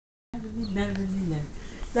never.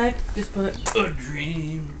 Life is but a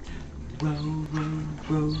dream. Row, row,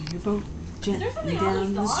 row your boat gently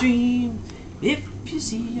down the stream. If you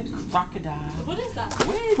see a crocodile, what is that?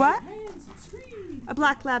 Wave what? your hands and scream. A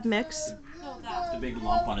black lab mix. No, that. The big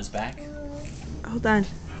lump on his back. Hold on.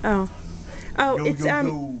 Oh, it's yo.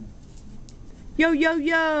 No, Yo, yo,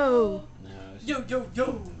 yo.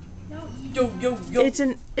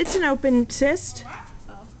 It's an open cyst.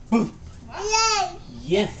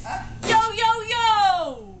 Yes. Yo, yo,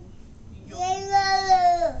 yo.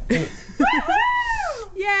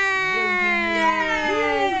 Yay!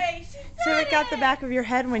 Yay! So it got the back of your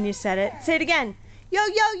head when you said it. Say it again. Yo,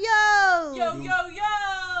 yo, yo! Yo, yo,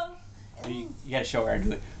 yo. You gotta show her how to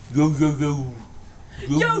do it. Yo, yo, yo.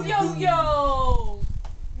 Yo, yo, yo.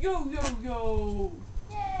 Yo, yo, yo.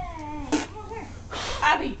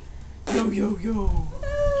 Abby. Yo, yo, yo.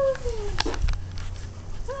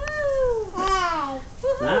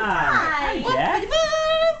 Hi, Jack.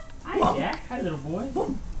 Hi, Jack. Hi, little boy.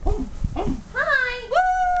 Hi!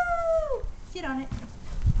 Woo! Sit on it.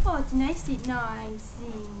 Oh, it's nice seat. Nice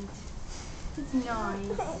seat. It's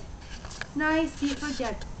nice. Nice seat for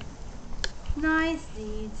Jack. Nice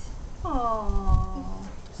seat. Oh.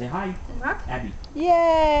 Say hi, And rock? Abby.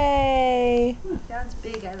 Yay! Sounds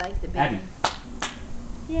big. I like the big Abby. one.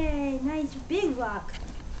 Yay, nice big rock.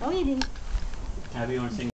 Oh, you didn't. Abby, you want to sing?